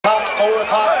4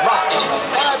 o'clock, rock.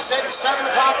 5, 6, 7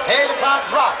 o'clock, 8 o'clock,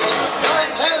 rock.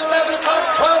 9, 10, 11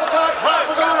 o'clock, 12 o'clock, rock.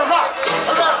 We're gonna rock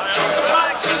around the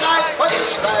clock tonight. Put your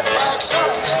strap backs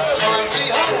on. Join me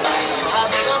home.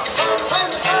 Have some fun when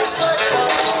the clock strikes 1.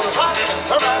 We're gonna rock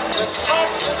around the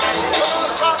clock tonight. We're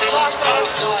gonna rock, rock, rock.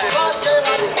 Rock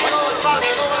daylight. We're gonna rock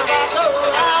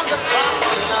around the clock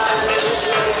tonight.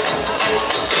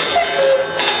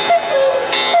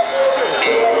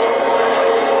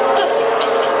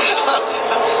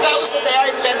 That was the day I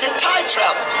invented time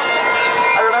travel.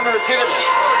 I remember it vividly.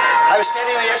 I was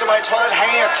standing on the edge of my toilet,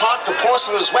 hanging a clock. The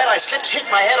porcelain was wet. I slipped, hit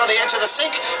my head on the edge of the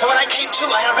sink, and when I came to,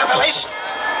 I had a revelation,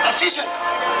 a vision,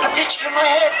 a picture in my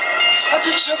head, a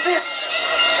picture of this.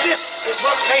 This is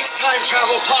what makes time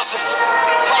travel possible.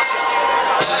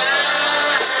 Time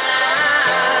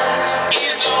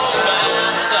is on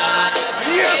my side.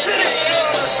 Yes, it is.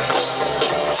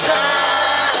 Time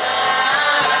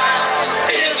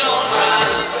is on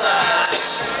my side.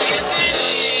 Yes, it is.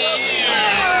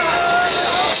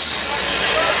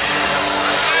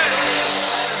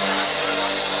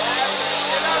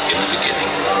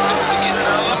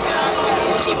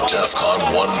 The Defqon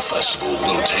 1 Festival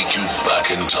will take you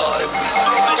back in time.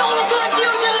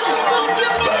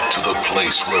 Back to the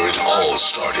place where it all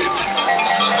started.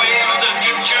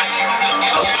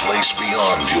 A place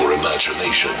beyond your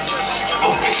imagination.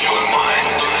 Open your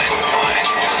mind.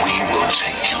 We will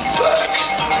take you back.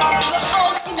 The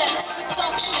ultimate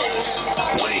seduction.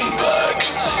 Way back.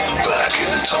 Back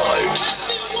in time.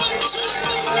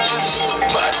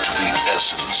 Back to the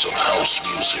essence of house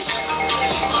music.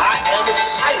 I am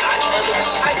excited.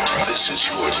 This is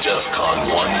your Defqon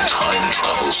 1 time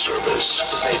travel service.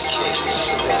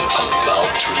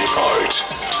 About to depart.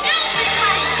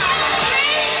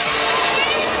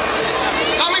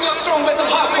 Coming up strong with some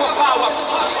hardcore power.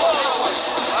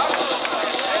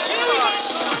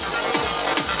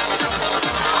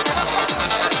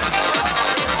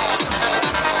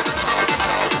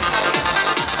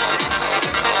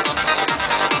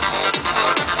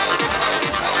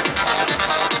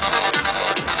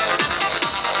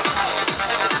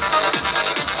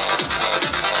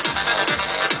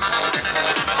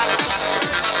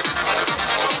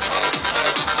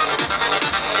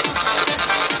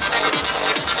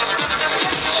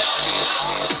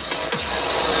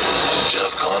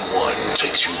 Defqon 1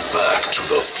 takes you back to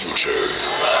the future.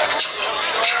 Back to the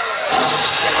future.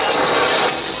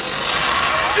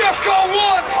 Defqon 1,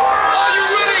 are you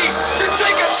ready to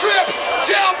take a trip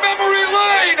down memory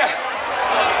lane?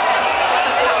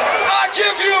 I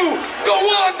give you the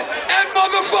one and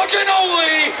motherfucking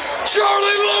only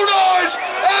Charly, Lownoise,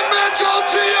 and Mental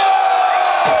Theo!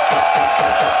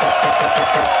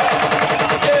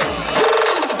 Yes.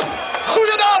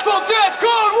 Goedenavond,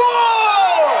 Defqon 1!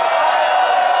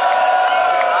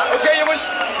 Oké, jongens,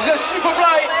 we zijn super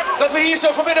blij dat we hier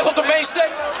zo vanmiddag op de mainstage,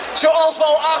 zoals we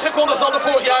al aangekondigd hadden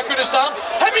vorig jaar, kunnen staan.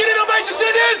 Hebben jullie er een beetje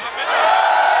zin in?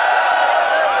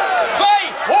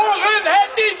 Wij horen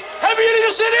het niet! Hebben jullie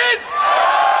er zin in?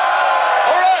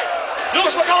 Alright!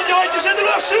 Jongens, we gaan die handjes in de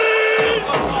lucht zien!